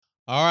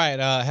All right.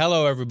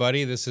 Hello,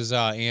 everybody. This is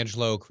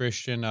Angelo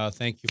Christian.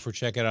 Thank you for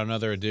checking out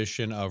another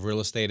edition of Real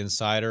Estate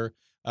Insider.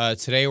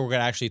 Today, we're going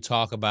to actually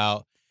talk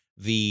about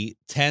the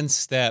 10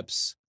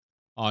 steps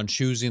on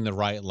choosing the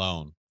right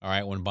loan. All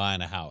right, when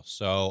buying a house.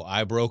 So,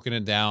 I've broken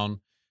it down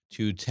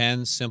to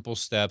 10 simple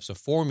steps, a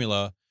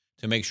formula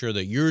to make sure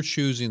that you're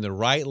choosing the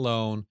right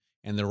loan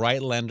and the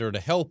right lender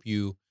to help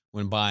you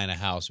when buying a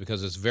house,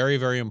 because it's very,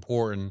 very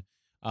important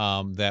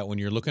that when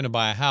you're looking to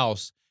buy a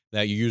house,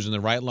 that you're using the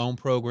right loan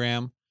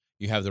program,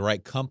 you have the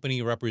right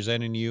company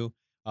representing you,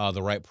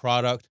 the right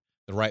product,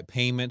 the right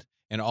payment,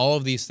 and all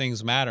of these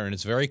things matter. And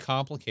it's very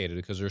complicated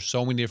because there's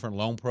so many different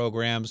loan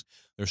programs.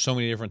 There's so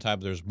many different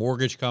types. There's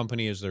mortgage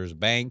companies, there's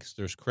banks,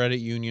 there's credit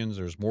unions,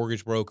 there's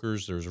mortgage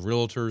brokers, there's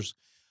realtors.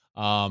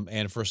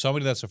 And for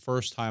somebody that's a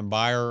first time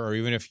buyer, or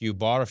even if you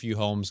bought a few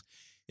homes,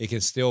 it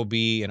can still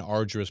be an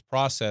arduous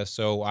process.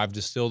 So I've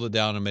distilled it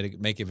down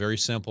and make it very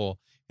simple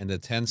and the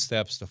 10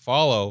 steps to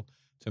follow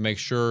to make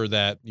sure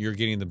that you're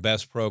getting the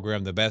best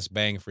program, the best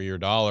bang for your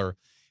dollar.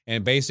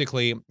 And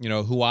basically,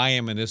 who I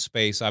am in this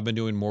space, I've been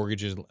doing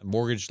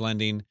mortgage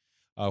lending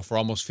for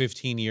almost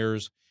 15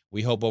 years.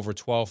 We help over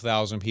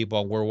 12,000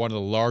 people. We're one of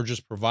the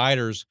largest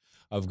providers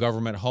of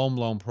government home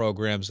loan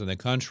programs in the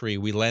country.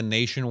 We lend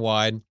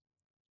nationwide,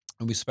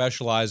 and we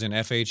specialize in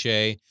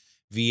FHA,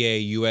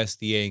 VA,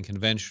 USDA, and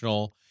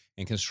conventional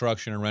and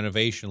construction and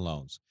renovation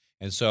loans.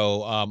 And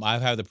so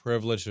I've had the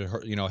privilege to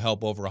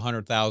help over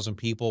 100,000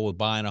 people with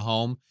buying a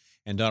home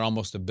and done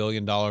almost $1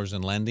 billion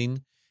in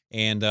lending.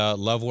 And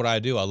love what I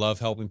do. I love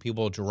helping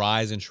people to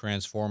rise and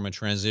transform and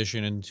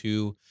transition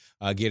into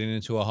getting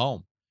into a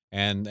home.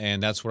 And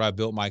that's what I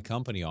built my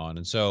company on.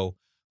 And so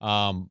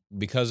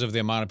because of the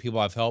amount of people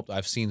I've helped,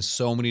 I've seen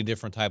so many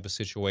different type of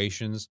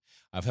situations.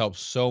 I've helped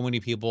so many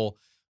people,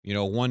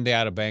 one day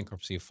out of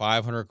bankruptcy,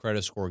 500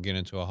 credit score, get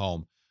into a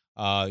home.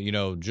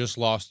 Just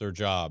lost their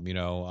job. Their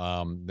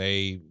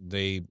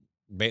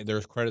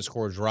credit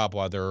score drop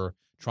while they're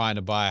trying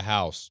to buy a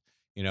house.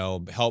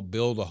 Help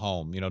build a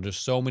home.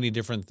 Just so many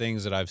different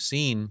things that I've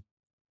seen.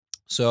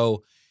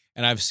 So,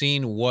 and I've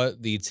seen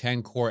what the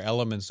 10 core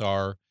elements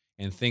are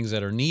and things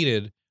that are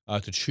needed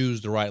to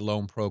choose the right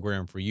loan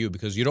program for you,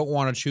 because you don't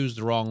want to choose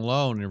the wrong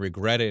loan and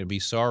regret it and be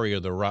sorry, or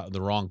the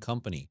wrong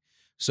company.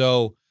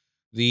 So,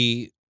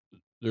 the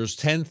there's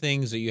 10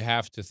 things that you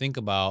have to think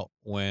about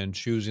when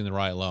choosing the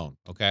right loan.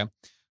 Okay.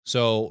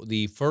 So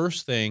the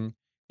first thing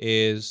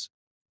is,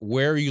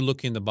 where are you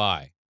looking to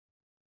buy?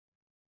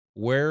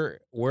 Where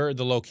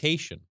the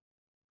location?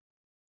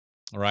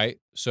 All right.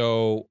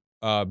 So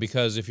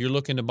because if you're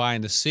looking to buy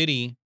in the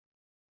city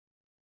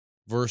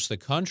versus the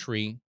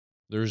country,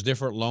 there's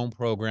different loan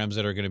programs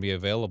that are going to be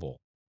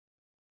available.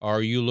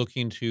 Are you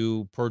looking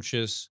to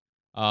purchase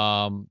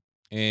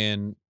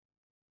in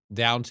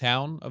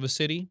downtown of a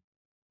city,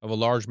 of a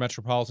large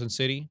metropolitan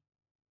city?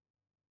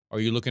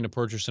 Are you looking to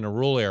purchase in a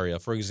rural area?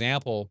 For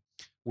example,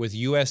 with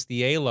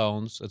USDA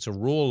loans, it's a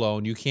rural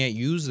loan. You can't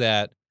use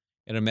that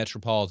in a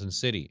metropolitan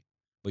city,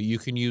 but you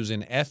can use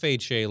an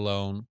FHA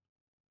loan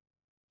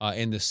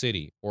in the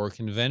city, or a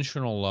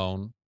conventional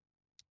loan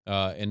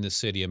in the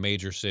city, a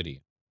major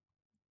city.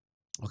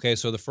 Okay,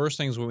 so the first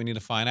things what we need to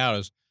find out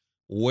is,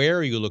 where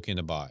are you looking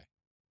to buy?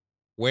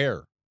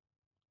 Where?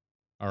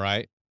 All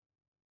right.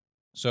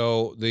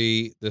 So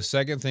the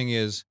second thing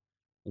is,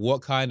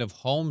 what kind of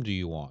home do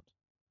you want?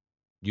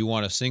 Do you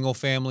want a single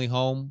family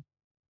home?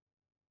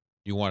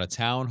 Do you want a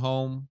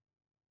townhome?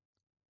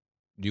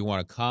 Do you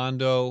want a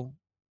condo,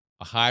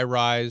 a high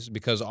rise?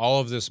 Because all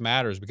of this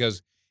matters.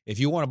 Because if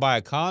you want to buy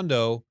a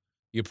condo,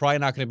 you're probably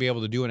not going to be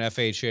able to do an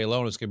FHA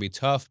loan. It's going to be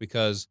tough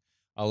because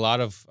a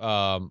lot of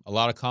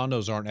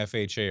condos aren't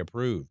FHA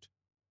approved,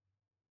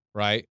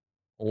 right?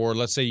 Or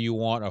let's say you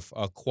want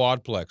a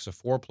quadplex, a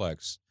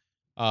fourplex.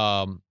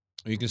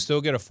 You can still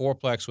get a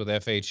fourplex with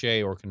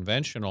FHA or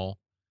conventional.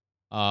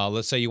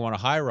 Let's say you want a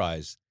high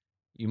rise.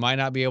 You might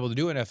not be able to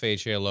do an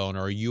FHA loan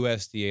or a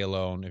USDA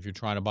loan if you're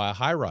trying to buy a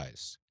high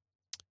rise.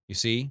 You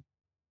see?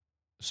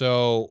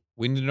 So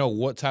we need to know,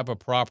 what type of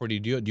property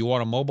do you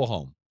want a mobile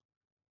home?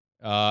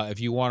 If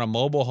you want a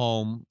mobile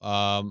home,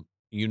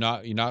 you're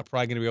not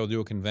probably going to be able to do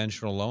a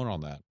conventional loan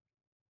on that.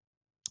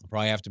 You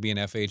probably have to be an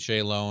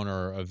FHA loan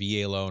or a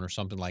VA loan or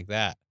something like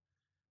that.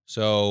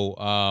 So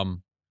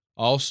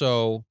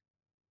also,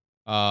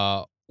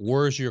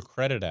 where's your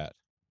credit at?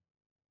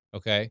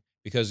 Okay,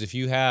 because if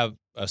you have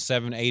a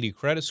 780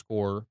 credit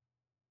score,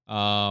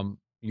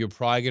 you're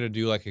probably going to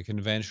do like a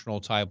conventional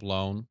type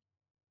loan.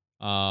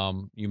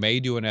 You may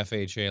do an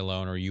FHA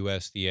loan or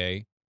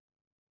USDA,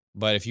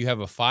 but if you have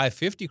a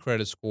 550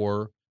 credit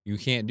score, you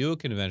can't do a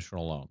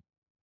conventional loan.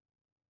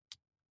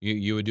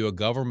 You would do a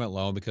government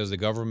loan, because the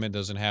government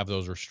doesn't have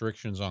those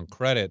restrictions on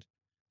credit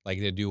like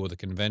they do with a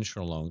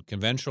conventional loan.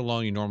 Conventional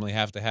loan, you normally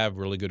have to have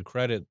really good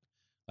credit,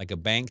 like a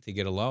bank, to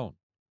get a loan.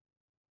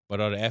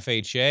 But on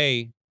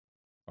FHA,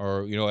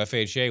 or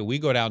FHA, we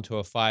go down to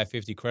a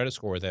 550 credit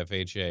score with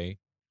FHA.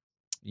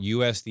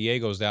 USDA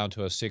goes down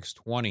to a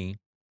 620.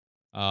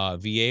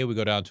 VA, we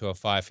go down to a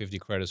 550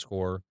 credit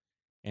score,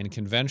 and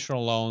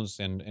conventional loans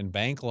and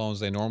bank loans,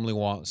 they normally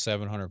want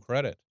 700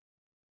 credit.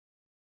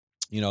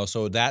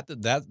 So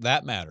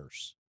that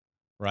matters,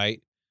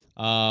 right?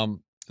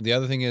 The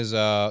other thing is,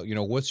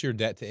 what's your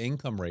debt to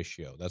income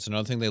ratio? That's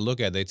another thing they look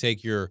at. They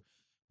take your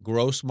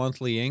gross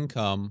monthly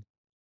income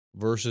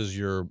versus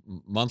your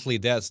monthly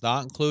debts,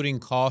 not including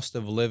cost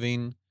of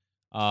living,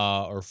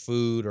 or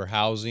food or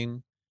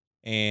housing,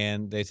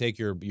 and they take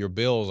your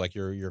bills, like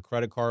your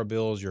credit card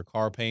bills, your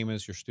car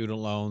payments, your student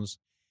loans,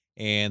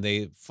 and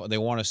they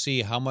want to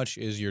see how much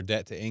is your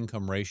debt to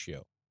income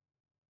ratio.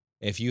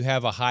 If you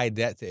have a high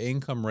debt to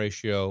income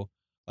ratio,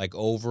 like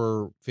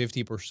over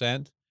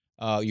 50%,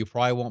 you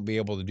probably won't be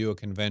able to do a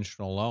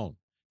conventional loan,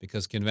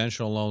 because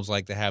conventional loans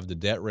like to have the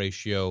debt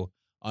ratio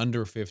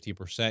under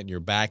 50%, your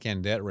back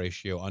end debt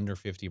ratio under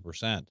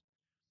 50%.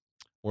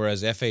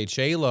 Whereas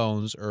FHA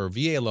loans or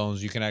VA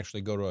loans, you can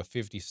actually go to a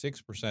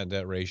 56%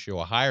 debt ratio,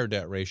 a higher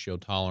debt ratio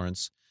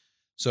tolerance.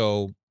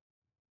 So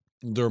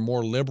they're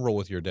more liberal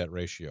with your debt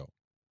ratio,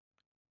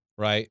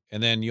 right?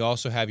 And then you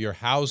also have your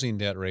housing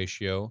debt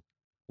ratio,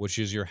 which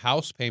is your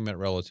house payment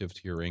relative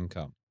to your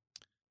income.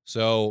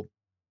 So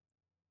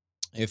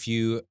if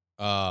you,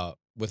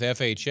 with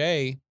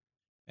FHA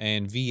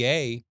and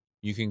VA,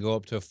 you can go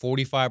up to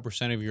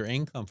 45% of your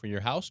income for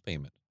your house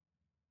payment.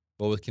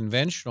 But with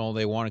conventional,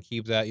 they want to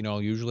keep that,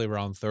 usually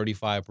around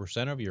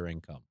 35% of your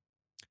income.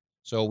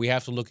 So we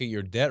have to look at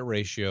your debt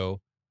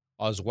ratio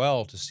as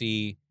well to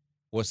see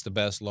what's the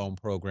best loan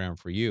program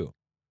for you.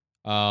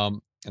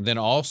 And then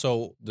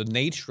also the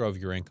nature of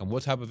your income.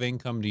 What type of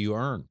income do you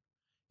earn?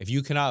 If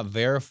you cannot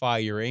verify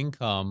your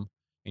income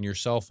and you're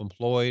self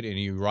employed and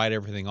you write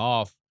everything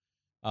off,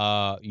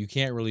 you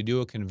can't really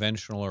do a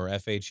conventional or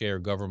FHA or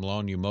government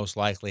loan. You most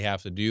likely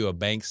have to do a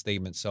bank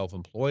statement self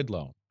employed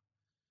loan.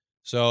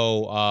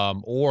 So,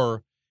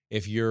 or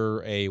if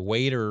you're a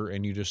waiter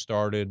and you just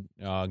started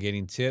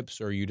getting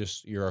tips, or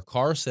you're a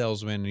car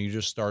salesman and you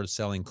just started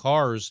selling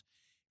cars,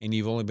 and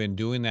you've only been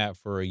doing that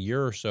for a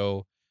year or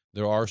so,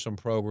 there are some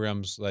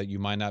programs that you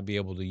might not be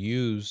able to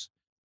use,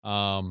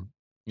 um,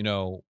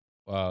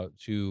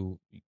 to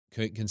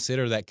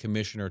consider that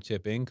commission or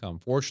tip income.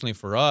 Fortunately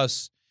for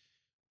us,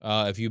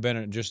 if you've been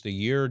at just a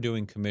year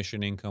doing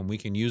commission income, we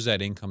can use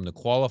that income to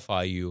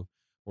qualify you,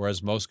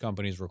 whereas most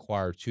companies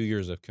require 2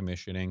 years of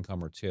commission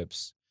income or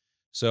tips.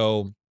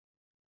 So,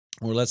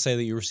 or let's say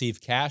that you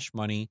receive cash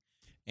money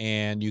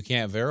and you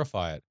can't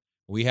verify it.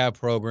 We have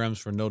programs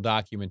for no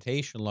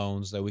documentation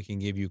loans that we can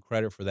give you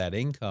credit for that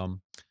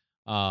income,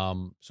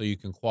 so you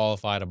can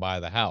qualify to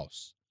buy the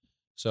house.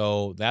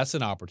 So that's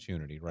an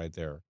opportunity right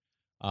there.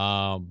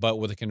 But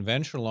with a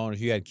conventional loan,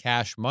 if you had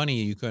cash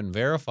money you couldn't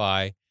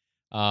verify,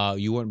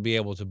 you wouldn't be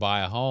able to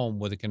buy a home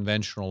with a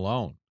conventional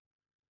loan.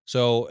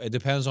 So it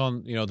depends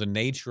on, the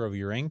nature of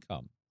your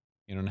income,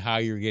 and how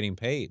you're getting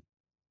paid,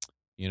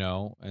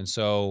 and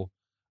so,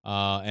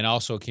 and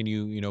also can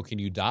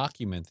you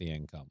document the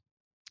income?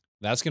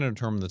 That's going to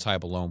determine the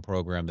type of loan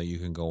program that you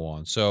can go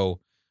on. So,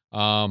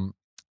 um,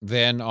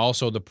 then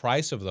also the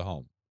price of the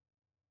home.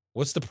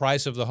 What's the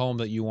price of the home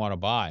that you want to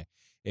buy?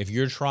 If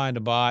you're trying to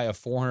buy a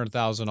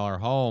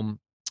 $400,000 home,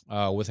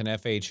 with an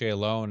FHA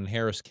loan in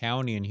Harris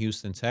County in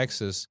Houston,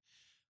 Texas,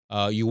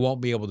 you won't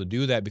be able to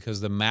do that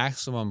because the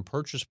maximum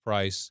purchase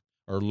price,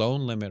 or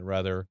loan limit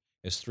rather,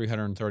 is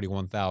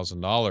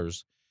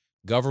 $331,000.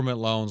 Government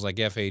loans like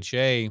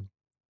FHA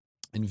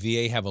and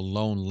VA have a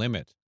loan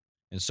limit,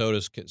 and so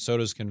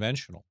does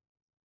conventional.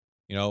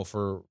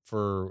 For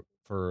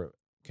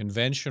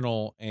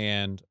conventional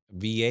and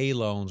VA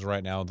loans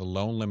right now, the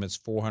loan limit's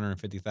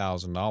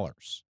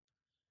 $450,000.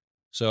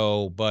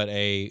 So, but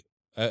a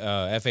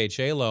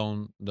FHA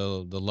loan,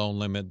 the loan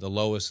limit, the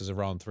lowest is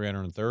around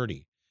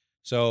 330.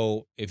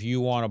 So, if you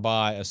want to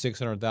buy a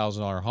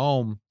 $600,000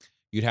 home,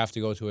 you'd have to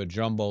go to a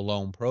jumbo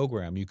loan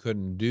program. You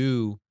couldn't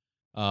do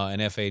an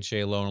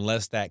FHA loan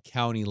unless that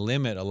county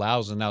limit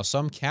allows it. Now,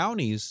 some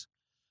counties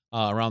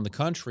around the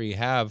country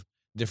have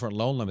different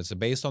loan limits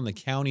based on the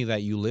county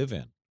that you live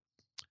in.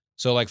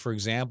 So, like for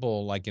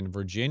example, like in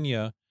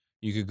Virginia,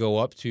 you could go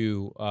up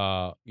to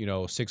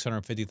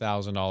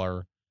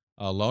 $650,000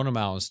 loan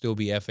amount and still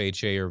be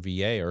FHA or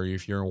VA, or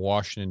if you're in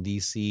Washington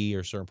D.C.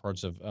 or certain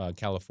parts of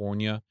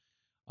California.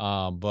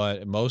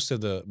 But most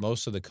of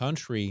the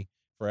country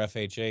for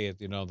FHA,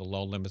 the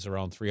loan limit's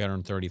around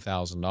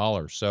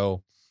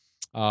 $330,000.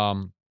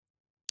 Um,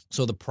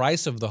 so the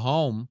price of the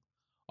home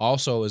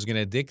also is going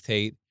to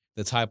dictate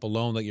the type of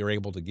loan that you're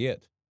able to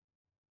get,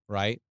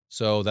 right?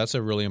 So that's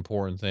a really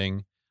important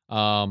thing.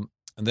 And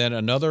then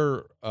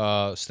another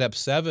step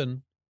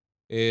 7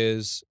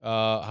 is,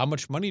 how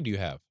much money do you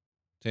have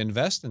to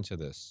invest into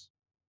this?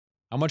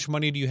 How much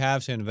money do you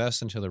have to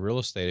invest into the real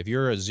estate? If you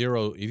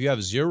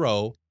have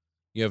zero,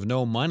 you have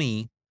no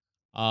money,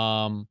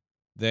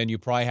 then you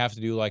probably have to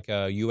do like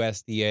a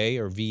USDA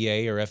or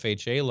VA or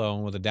FHA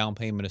loan with a down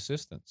payment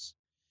assistance.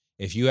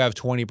 If you have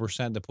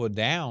 20% to put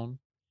down,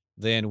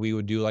 then we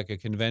would do like a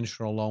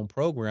conventional loan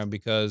program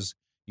because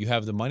you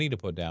have the money to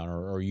put down,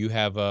 or you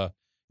have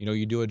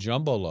you do a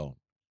jumbo loan.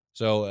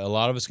 So a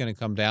lot of it's going to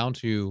come down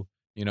to,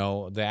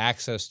 the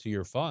access to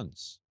your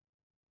funds.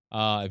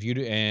 If you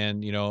do,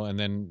 and and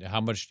then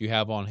how much do you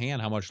have on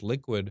hand? How much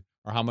liquid,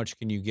 or how much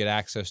can you get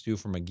access to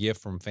from a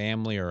gift from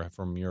family or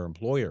from your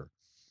employer?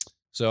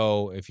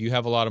 So if you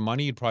have a lot of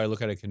money, you'd probably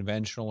look at a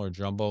conventional or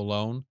jumbo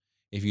loan.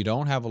 If you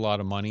don't have a lot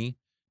of money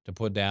to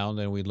put down,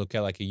 then we'd look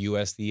at like a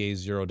USDA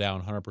zero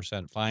down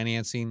 100%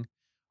 financing,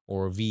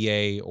 or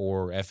VA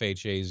or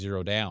FHA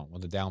zero down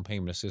with the down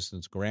payment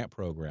assistance grant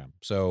program.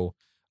 So,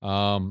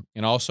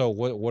 and also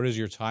what is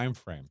your time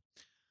frame?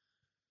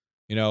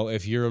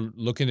 If you're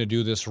looking to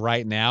do this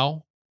right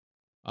now,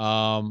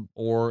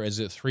 or is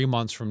it 3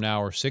 months from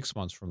now or 6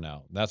 months from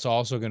now? That's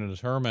also going to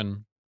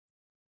determine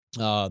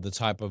the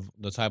type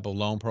of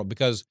loan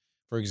because,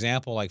 for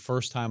example, like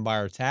first time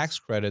buyer tax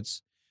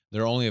credits,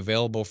 they're only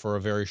available for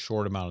a very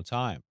short amount of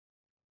time.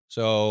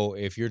 So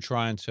if you're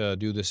trying to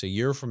do this a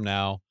year from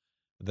now,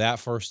 that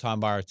first time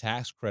buyer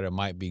tax credit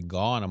might be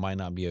gone. It might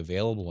not be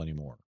available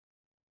anymore.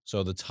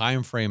 So the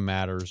time frame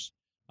matters.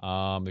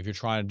 If you're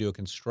trying to do a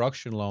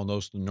construction loan,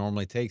 those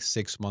normally take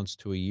 6 months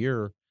to a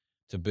year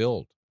to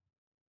build.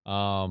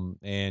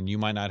 And you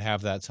might not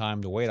have that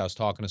time to wait. I was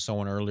talking to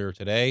someone earlier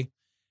today,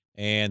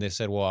 and they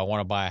said, "Well, I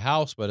want to buy a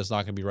house, but it's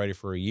not going to be ready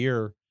for a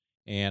year,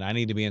 and I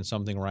need to be in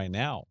something right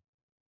now."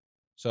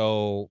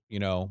 So,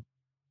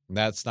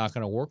 that's not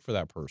going to work for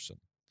that person.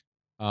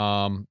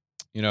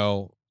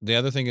 The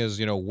other thing is,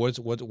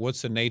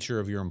 what's the nature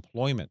of your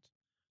employment?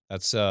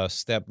 That's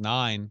step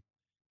 9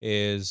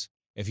 is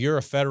if you're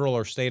a federal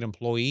or state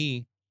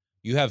employee,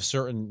 you have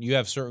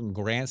certain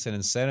grants and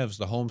incentives.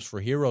 The Homes for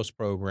Heroes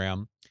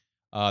program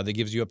that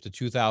gives you up to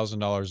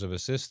 $2,000 of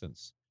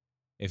assistance.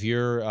 If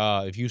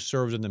you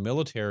served in the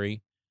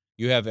military,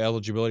 you have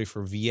eligibility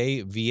for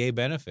VA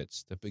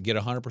benefits to get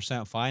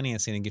 100%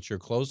 financing and get your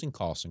closing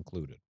costs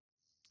included.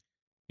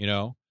 You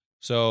know,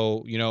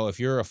 so if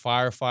you're a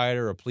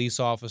firefighter, a police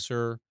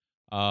officer,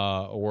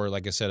 or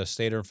like I said, a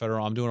state or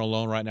federal. I'm doing a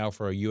loan right now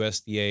for a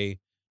USDA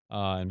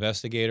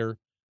investigator,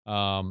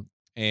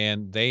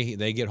 and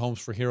they get Homes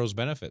for Heroes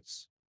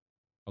benefits.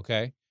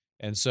 Okay,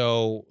 and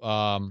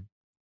so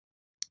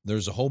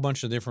there's a whole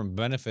bunch of different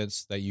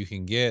benefits that you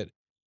can get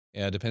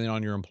depending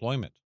on your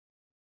employment.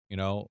 You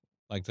know,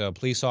 like the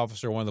police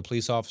officer, one of the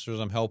police officers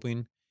I'm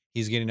helping,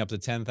 he's getting up to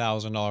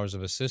 $10,000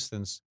 of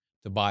assistance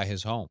to buy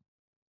his home.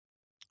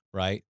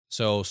 Right.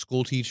 So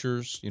school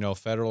teachers,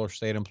 federal or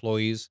state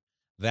employees,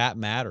 that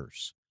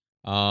matters.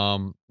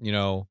 Um, you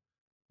know,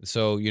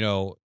 so,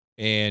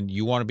 and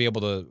you want to be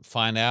able to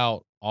find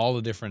out all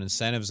the different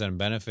incentives and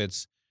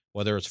benefits,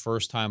 whether it's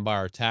first time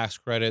buyer tax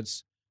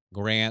credits,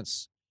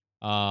 grants,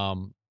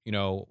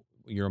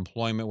 your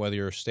employment, whether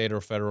you're a state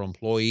or federal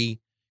employee,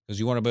 because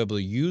you want to be able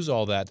to use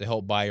all that to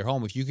help buy your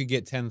home. If you could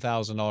get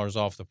 $10,000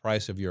 off the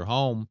price of your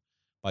home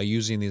by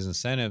using these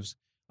incentives,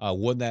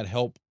 wouldn't that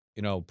help,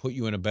 put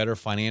you in a better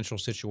financial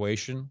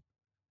situation?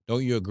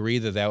 Don't you agree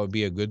that that would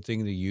be a good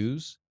thing to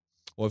use?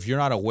 Well, if you're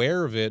not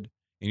aware of it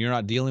and you're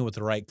not dealing with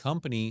the right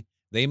company,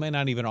 they may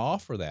not even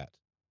offer that,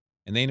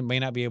 and they may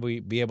not be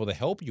able to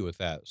help you with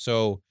that.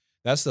 So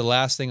that's the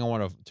last thing I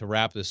want to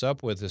wrap this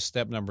up with is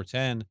step number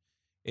 10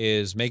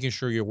 is making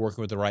sure you're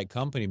working with the right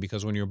company,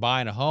 because when you're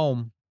buying a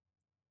home,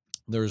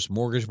 there's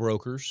mortgage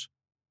brokers,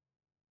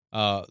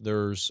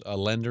 there's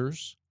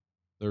lenders,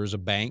 there's a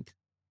bank,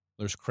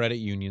 there's credit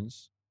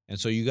unions. And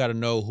so you got to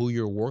know who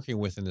you're working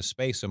with in the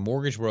space. A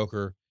mortgage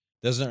broker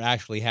doesn't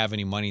actually have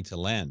any money to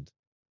lend.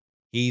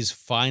 He's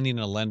finding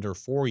a lender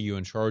for you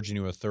and charging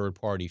you a third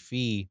party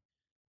fee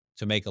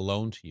to make a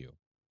loan to you.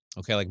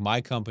 Okay, like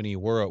my company,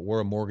 we're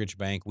a mortgage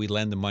bank. We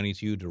lend the money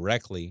to you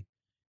directly,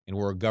 and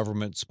we're a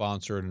government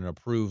sponsored and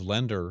approved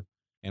lender,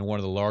 and one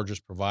of the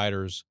largest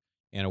providers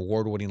and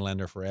award winning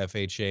lender for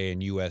FHA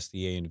and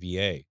USDA and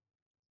VA.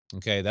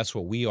 Okay, that's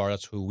what we are.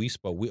 That's who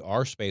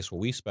our space,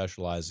 what we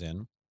specialize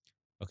in.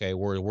 Okay,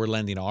 we're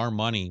lending our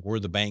money. We're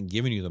the bank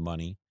giving you the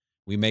money.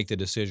 We make the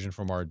decision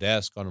from our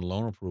desk on a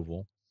loan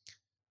approval.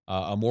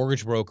 A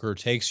mortgage broker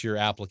takes your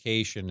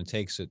application and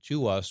takes it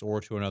to us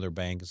or to another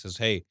bank and says,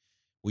 "Hey,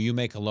 will you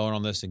make a loan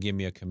on this and give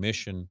me a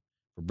commission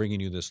for bringing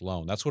you this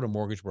loan?" That's what a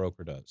mortgage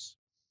broker does.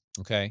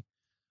 Okay.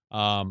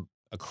 A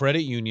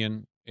credit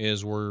union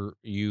is where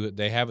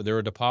they're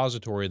a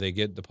depository. They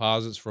get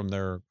deposits from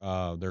their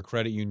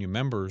credit union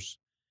members,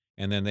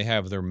 and then they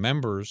have their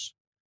members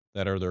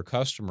that are their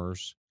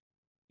customers,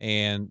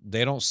 and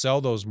they don't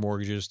sell those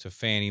mortgages to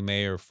Fannie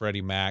Mae or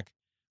Freddie Mac.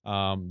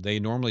 They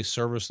normally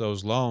service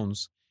those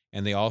loans,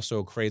 and they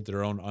also create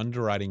their own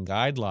underwriting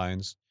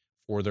guidelines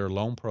for their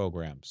loan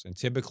programs. And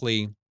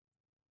typically,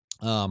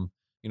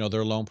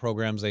 their loan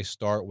programs, they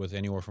start with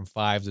anywhere from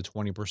 5 to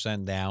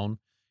 20% down,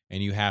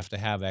 and you have to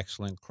have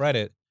excellent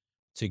credit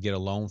to get a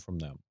loan from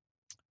them.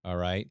 All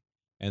right.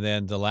 And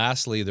then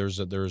lastly, there's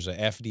a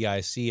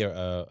FDIC,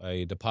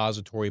 a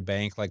depository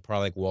bank like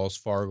probably like Wells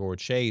Fargo or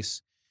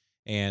Chase,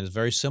 and it's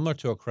very similar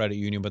to a credit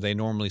union, but they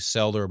normally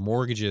sell their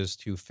mortgages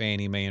to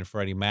Fannie Mae and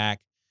Freddie Mac,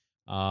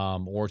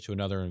 or to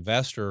another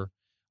investor,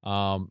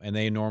 and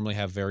they normally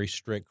have very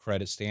strict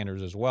credit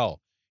standards as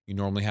well. You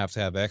normally have to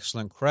have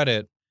excellent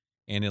credit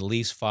and at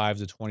least 5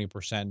 to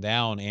 20%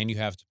 down, and you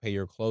have to pay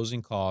your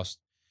closing costs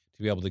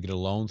to be able to get a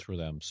loan through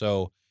them.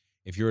 So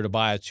if you were to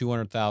buy a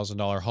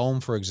 $200,000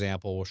 home, for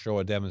example, we'll show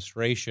a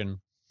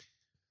demonstration.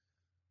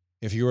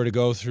 If you were to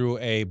go through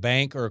a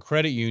bank or a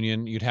credit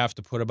union, you'd have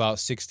to put about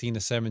 $16,000 to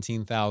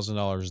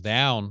 $17,000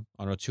 down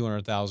on a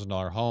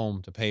 $200,000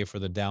 home to pay for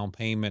the down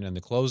payment and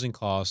the closing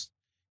costs,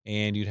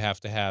 and you'd have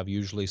to have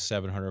usually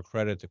 700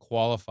 credit to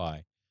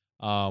qualify.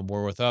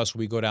 Where with us,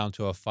 we go down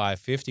to a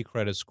 550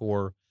 credit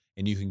score,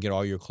 and you can get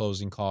all your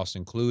closing costs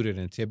included,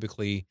 and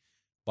typically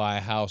buy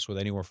a house with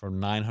anywhere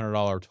from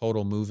 $900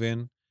 total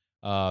move-in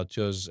to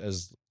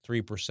as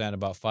 3%,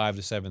 about 5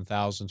 to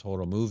 7,000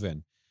 total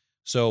move-in.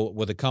 So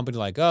with a company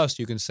like us,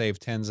 you can save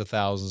tens of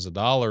thousands of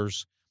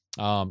dollars,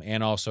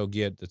 and also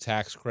get the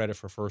tax credit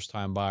for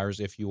first-time buyers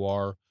if you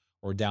are,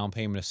 or down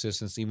payment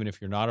assistance even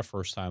if you're not a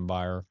first-time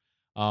buyer,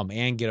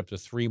 and get up to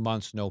 3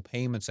 months no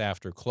payments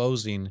after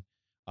closing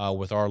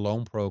with our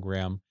loan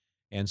program.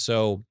 And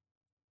so,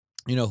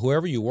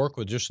 whoever you work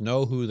with, just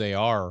know who they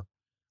are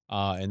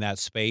in that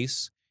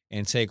space,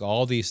 and take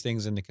all these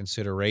things into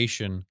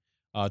consideration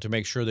to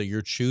make sure that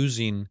you're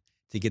choosing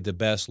to get the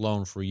best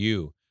loan for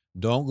you.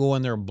 Don't go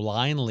in there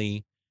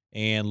blindly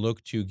and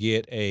look to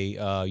get a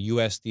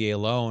USDA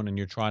loan, and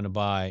you're trying to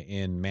buy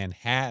in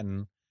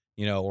Manhattan,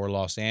 or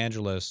Los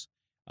Angeles,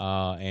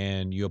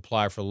 and you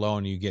apply for a loan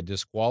and you get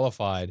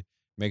disqualified.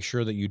 Make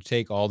sure that you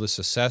take all this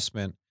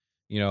assessment,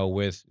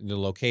 with the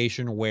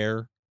location,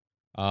 where,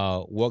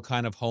 what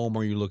kind of home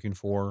are you looking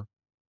for?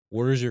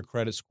 Where does your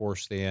credit score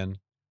stand?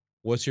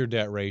 What's your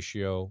debt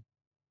ratio?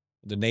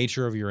 The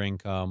nature of your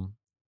income?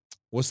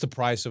 What's the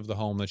price of the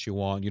home that you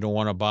want? You don't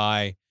want to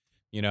buy,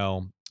 a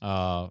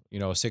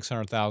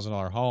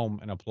 $600,000 home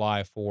and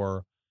apply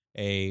for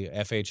a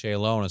FHA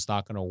loan. It's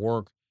not going to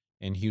work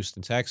in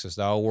Houston, Texas.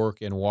 That'll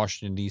work in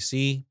Washington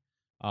D.C.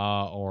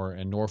 Or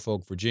in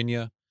Norfolk,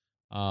 Virginia,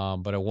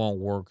 but it won't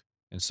work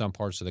in some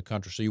parts of the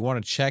country. So you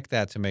want to check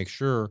that to make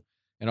sure.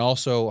 And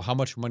also, how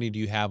much money do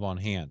you have on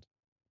hand?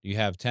 Do you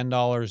have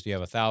 $10? Do you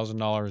have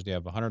 $1,000? Do you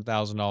have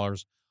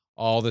 $100,000?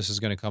 All this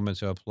is going to come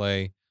into a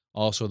play.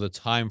 Also, the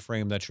time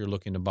frame that you're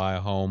looking to buy a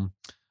home,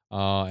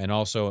 and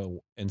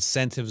also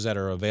incentives that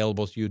are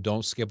available to you.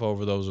 Don't skip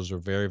over those. Those are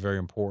very, very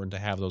important to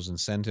have those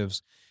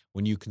incentives.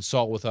 When you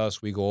consult with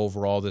us, we go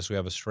over all this. We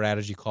have a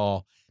strategy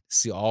call to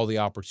see all the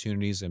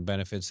opportunities and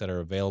benefits that are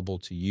available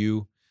to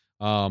you.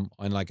 And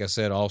like I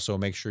said, also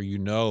make sure you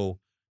know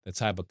the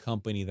type of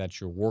company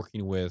that you're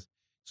working with,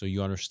 so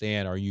you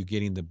understand, are you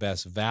getting the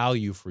best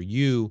value for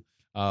you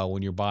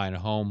when you're buying a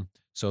home.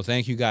 So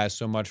thank you guys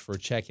so much for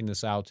checking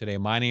this out today.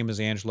 My name is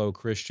Angelo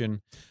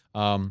Christian.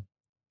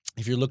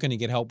 If you're looking to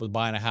get help with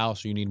buying a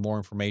house or you need more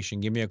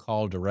information, give me a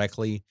call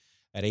directly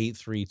at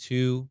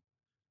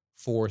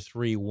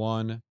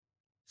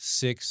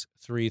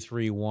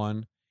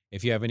 832-431-6331.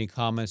 If you have any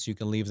comments, you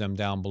can leave them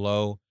down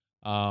below.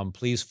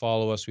 Please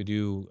follow us. We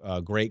do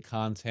great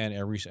content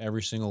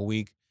every single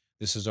week.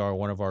 This is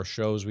one of our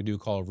shows we do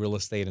called Real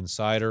Estate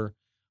Insider.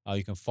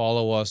 You can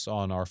follow us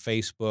on our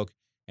Facebook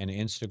and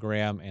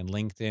Instagram and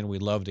LinkedIn.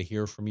 We'd love to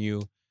hear from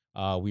you.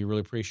 We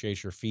really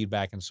appreciate your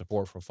feedback and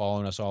support for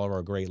following us, all of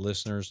our great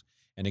listeners.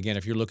 And again,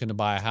 if you're looking to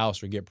buy a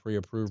house or get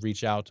pre-approved,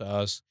 reach out to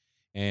us,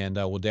 and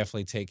we'll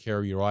definitely take care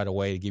of you right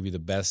away to give you the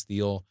best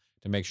deal,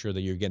 to make sure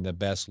that you're getting the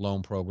best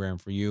loan program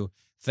for you.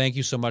 Thank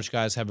you so much,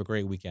 guys. Have a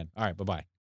great weekend. All right, bye-bye.